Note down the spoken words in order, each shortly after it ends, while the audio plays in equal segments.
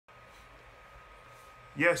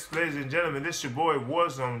Yes, ladies and gentlemen, this is your boy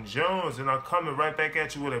Warzone Jones, and I'm coming right back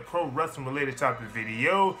at you with a pro wrestling related type of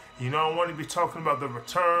video. You know, I want to be talking about the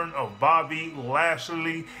return of Bobby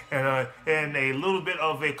Lashley and a little bit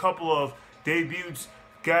of a couple of debuts,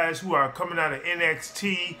 guys who are coming out of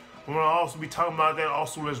NXT. I want to also be talking about that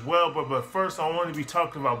also as well, but first I want to be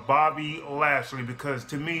talking about Bobby Lashley, because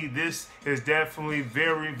to me this is definitely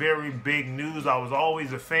very, very big news. I was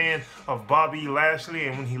always a fan of Bobby Lashley,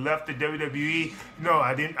 and when he left the WWE, no,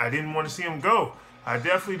 I didn't want to see him go. I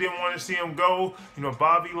definitely didn't want to see him go. You know,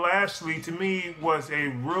 Bobby Lashley to me was a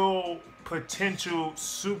real potential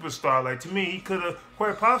superstar. Like, to me, he could have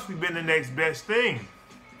quite possibly been the next best thing.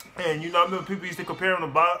 And, you know, I remember people used to compare him to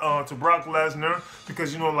Brock Lesnar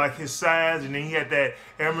because, you know, like his size, and then he had that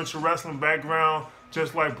amateur wrestling background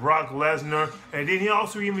just like Brock Lesnar. And then he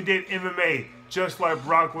also even did MMA just like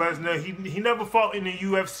Brock Lesnar. He never fought in the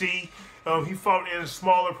UFC. He fought in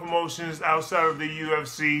smaller promotions outside of the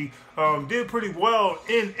UFC. Did pretty well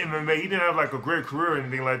in MMA. He didn't have like a great career or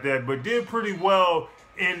anything like that, but did pretty well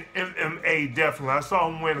in MMA, definitely. I saw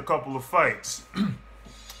him win a couple of fights.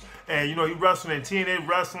 And, you know, he wrestled in TNA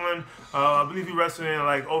Wrestling. I believe he wrestled in,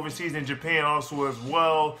 like, overseas in Japan also as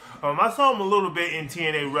well. I saw him a little bit in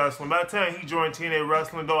TNA Wrestling. By the time he joined TNA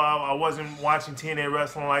Wrestling, though, I wasn't watching TNA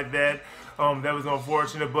Wrestling like that. That was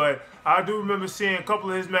unfortunate. But I do remember seeing a couple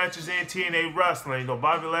of his matches in TNA Wrestling. You know,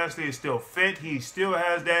 Bobby Lashley is still fit. He still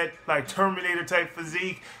has that, like, Terminator-type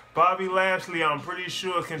physique. Bobby Lashley, I'm pretty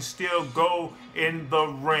sure, can still go in the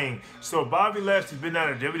ring. So Bobby Lashley's been out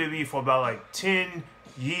of WWE for about, like, 10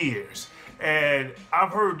 years, and I've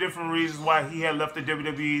heard different reasons why he had left the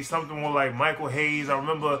WWE. Something more like Michael Hayes. I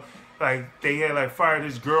remember, like, they had like fired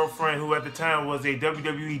his girlfriend, who at the time was a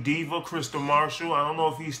WWE diva, Crystal Marshall. I don't know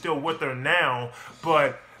if he's still with her now,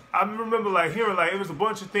 but I remember like hearing like it was a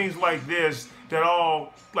bunch of things like this that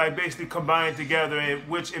all like basically combined together, and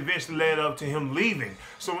which eventually led up to him leaving.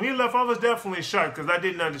 So when he left, I was definitely shocked because I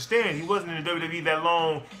didn't understand. He wasn't in the WWE that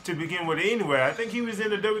long to begin with anyway. I think he was in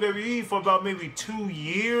the WWE for about maybe 2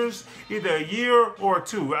 years, either a year or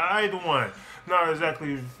two, either one. Not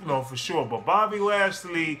exactly, you know, for sure. But Bobby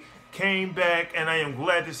Lashley came back, and I am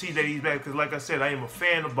glad to see that he's back because, like I said, I am a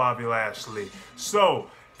fan of Bobby Lashley. So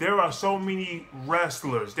there are so many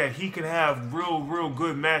wrestlers that he can have real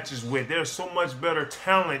good matches with. There's so much better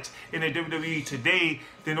talent in the WWE today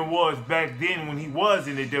than it was back then when he was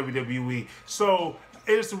in the WWE. So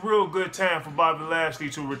it's a real good time for Bobby Lashley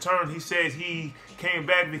to return. He says he came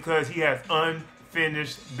back because he has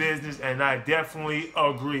unfinished business, and I definitely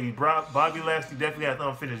agree. Bobby Lashley definitely has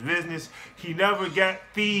unfinished business. He never got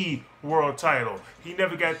the world title. He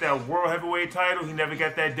never got that world heavyweight title. He never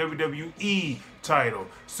got that WWE title.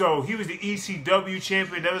 So he was the ECW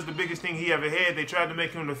champion. That was the biggest thing he ever had. They tried to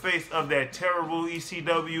make him the face of that terrible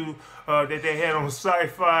ECW that they had on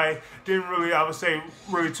Sci-Fi. Didn't really, I would say,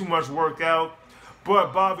 really too much work out.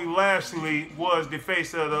 But Bobby Lashley was the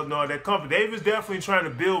face of that company. They was definitely trying to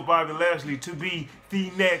build Bobby Lashley to be the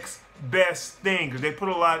next best thing, because they put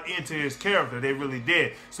a lot into his character. They really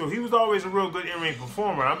did. So he was always a real good in-ring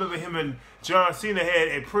performer. I remember him and John Cena had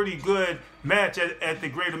a pretty good match at the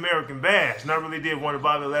Great American Bash, and I really did want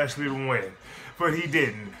Bobby Lashley to win, but he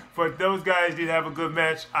didn't. But those guys did have a good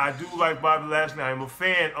match. I do like Bobby Lashley. I'm a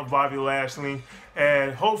fan of Bobby Lashley,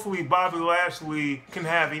 and hopefully Bobby Lashley can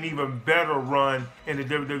have an even better run in the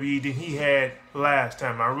WWE than he had last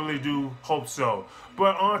time. I really do hope so.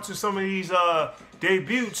 But on to some of these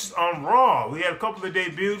debuts on Raw. We had a couple of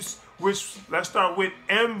debuts, which, let's start with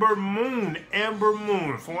Amber Moon. Amber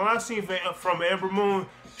Moon. From what I've seen from Amber Moon,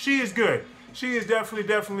 she is good. She is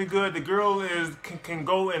definitely good. The girl can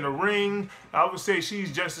go in the ring. I would say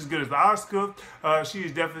she's just as good as Asuka. She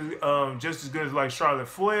is definitely just as good as like Charlotte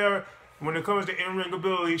Flair. When it comes to in-ring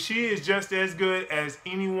ability, she is just as good as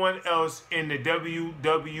anyone else in the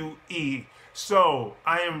WWE. So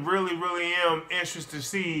I am really am interested to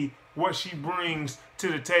see what she brings to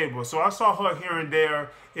the table. So I saw her here and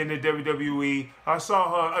there in the WWE. I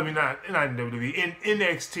saw her, I mean, not in WWE, in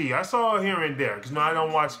NXT. I saw her here and there, because, no, I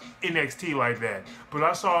don't watch NXT like that. But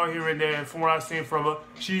I saw her here and there, and from what I've seen from her,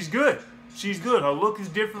 she's good. She's good. Her look is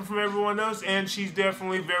different from everyone else, and she's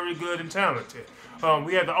definitely very good and talented.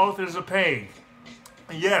 We had the Authors of Pain.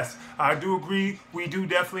 Yes, I do agree. We do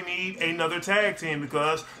definitely need another tag team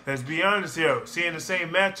because, let's be honest here, seeing the same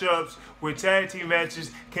matchups with tag team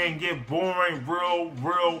matches can get boring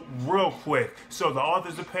real quick. So the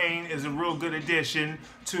Authors of Pain is a real good addition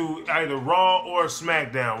to either Raw or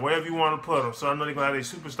SmackDown, wherever you want to put them. So I know they're going to have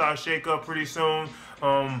a superstar shakeup pretty soon.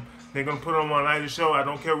 They're going to put them on either show. I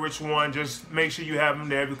don't care which one. Just make sure you have them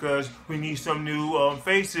there because we need some new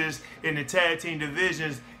faces in the tag team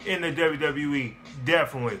divisions in the WWE.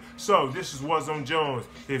 Definitely. So this is What's on Jones.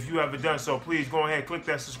 If you haven't done so, please go ahead, click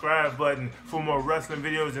that subscribe button for more wrestling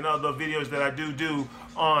videos and other videos that I do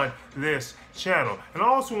on this channel. And I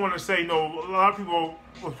also want to say, a lot of people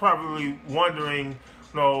were probably wondering,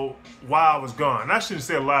 why I was gone. I shouldn't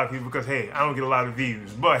say a lot of people because, hey, I don't get a lot of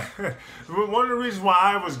views. But one of the reasons why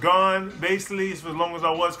I was gone, basically, is for as long as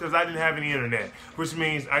I was, because I didn't have any internet, which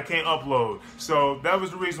means I can't upload. So that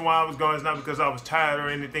was the reason why I was gone. It's not because I was tired or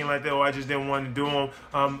anything like that, or I just didn't want to do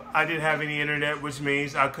them. I didn't have any internet, which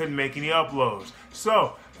means I couldn't make any uploads.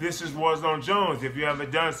 So this is What's on Jones. If you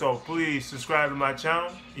haven't done so, please subscribe to my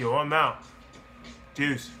channel. I'm out.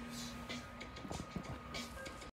 Deuce.